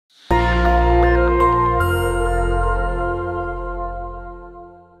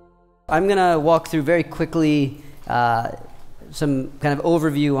I'm going to walk through very quickly some kind of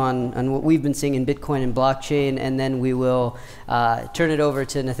overview on what we've been seeing in Bitcoin and blockchain, and then we will turn it over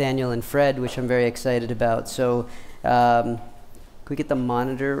to Nathaniel and Fred, which I'm very excited about. So can we get the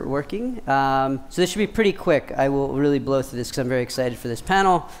monitor working? So this should be pretty quick. I will really blow through this because I'm very excited for this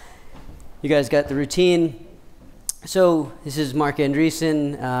panel. You guys got the routine. So this is Mark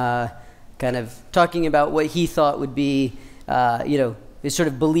Andreessen kind of talking about what he thought would be, his sort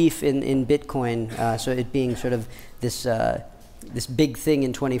of belief in Bitcoin, so it being sort of this this big thing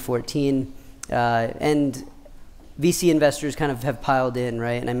in 2014, and VC investors kind of have piled in,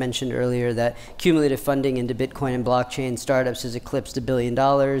 right? And I mentioned earlier that cumulative funding into Bitcoin and blockchain startups has eclipsed $1 billion,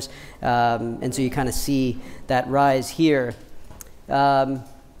 and so you kind of see that rise here.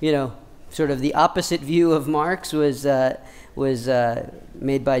 Sort of the opposite view of Marx was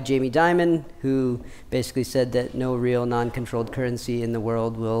made by Jamie Dimon, who basically said that no real non-controlled currency in the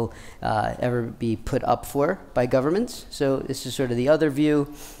world will ever be put up for by governments. So this is sort of the other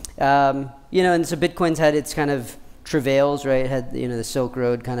view. And so Bitcoin's had its kind of travails, right? It had, the Silk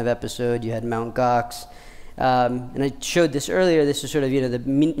Road kind of episode. You had Mt. Gox. And I showed this earlier. This is sort of, the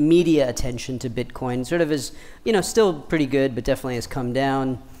media attention to Bitcoin sort of is, still pretty good, but definitely has come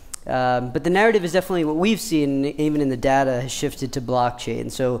down. But the narrative is definitely what we've seen, even in the data, has shifted to blockchain.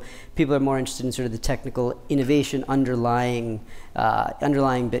 So people are more interested in sort of the technical innovation underlying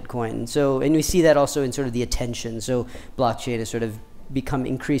Bitcoin. So, and we see that also in sort of the attention. So blockchain has sort of become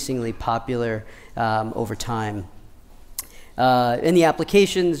increasingly popular over time. And the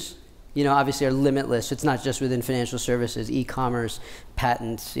applications, obviously are limitless. It's not just within financial services, e-commerce,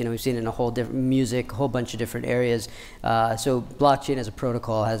 patents. We've seen it in a whole different music, a whole bunch of different areas. So blockchain as a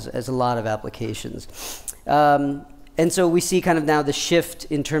protocol has a lot of applications. And so we see kind of now the shift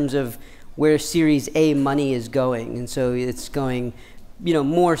in terms of where Series A money is going. And so it's going,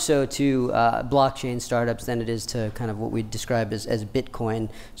 more so to blockchain startups than it is to kind of what we describe as Bitcoin.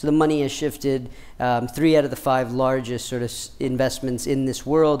 So the money has shifted. 3 out of the 5 largest sort of investments in this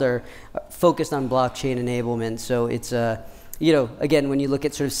world are focused on blockchain enablement. So it's again, when you look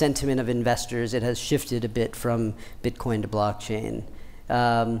at sort of sentiment of investors, it has shifted a bit from Bitcoin to blockchain.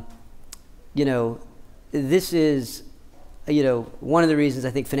 This is one of the reasons I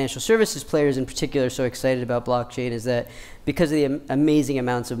think financial services players in particular are so excited about blockchain is that because of the amazing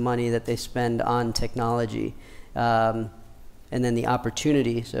amounts of money that they spend on technology, and then the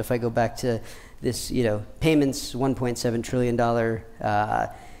opportunity. So if I go back to this, payments, $1.7 trillion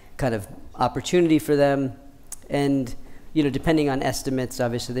kind of opportunity for them, and depending on estimates,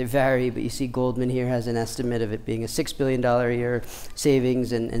 obviously they vary, but you see Goldman here has an estimate of it being a $6 billion a year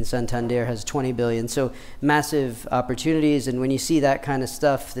savings, and Santander has $20 billion. So massive opportunities, and when you see that kind of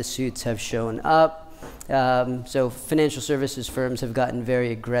stuff, the suits have shown up. So financial services firms have gotten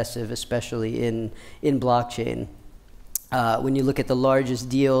very aggressive, especially in blockchain. When you look at the largest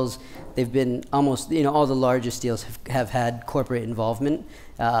deals, they've been almost, all the largest deals have had corporate involvement.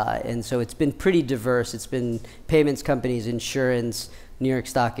 And so it's been pretty diverse. It's been payments companies, insurance, New York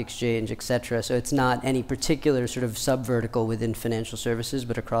Stock Exchange, et cetera. So it's not any particular sort of sub-vertical within financial services,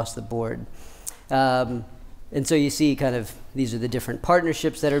 but across the board. And so you see kind of, these are the different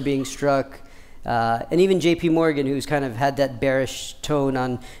partnerships that are being struck. And even JP Morgan, who's kind of had that bearish tone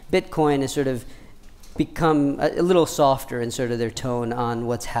on Bitcoin, has sort of become a little softer in sort of their tone on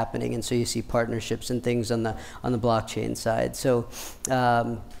what's happening, and so you see partnerships and things on the blockchain side. So,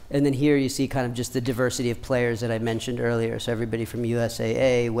 and then here you see kind of just the diversity of players that I mentioned earlier. So everybody from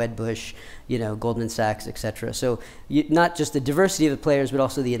USAA, Wedbush, Goldman Sachs, et cetera. So not just the diversity of the players, but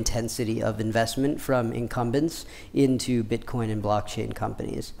also the intensity of investment from incumbents into Bitcoin and blockchain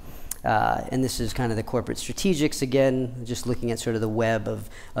companies. And this is kind of the corporate strategics again, just looking at sort of the web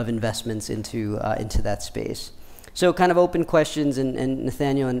of investments into that space. So kind of open questions, and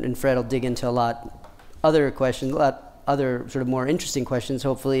Nathaniel and Fred will dig into a lot other questions, a lot other sort of more interesting questions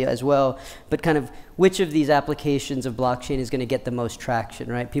hopefully as well. But kind of which of these applications of blockchain is going to get the most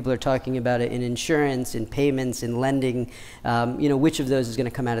traction, right? People are talking about it in insurance, in payments, in lending. Which of those is going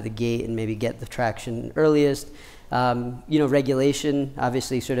to come out of the gate and maybe get the traction earliest? Regulation,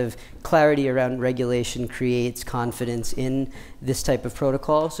 obviously sort of clarity around regulation creates confidence in this type of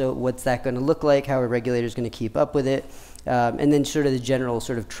protocol. So what's that going to look like? How are regulators going to keep up with it? And then sort of the general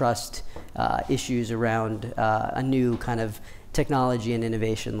sort of trust issues around a new kind of technology and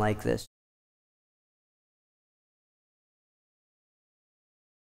innovation like this.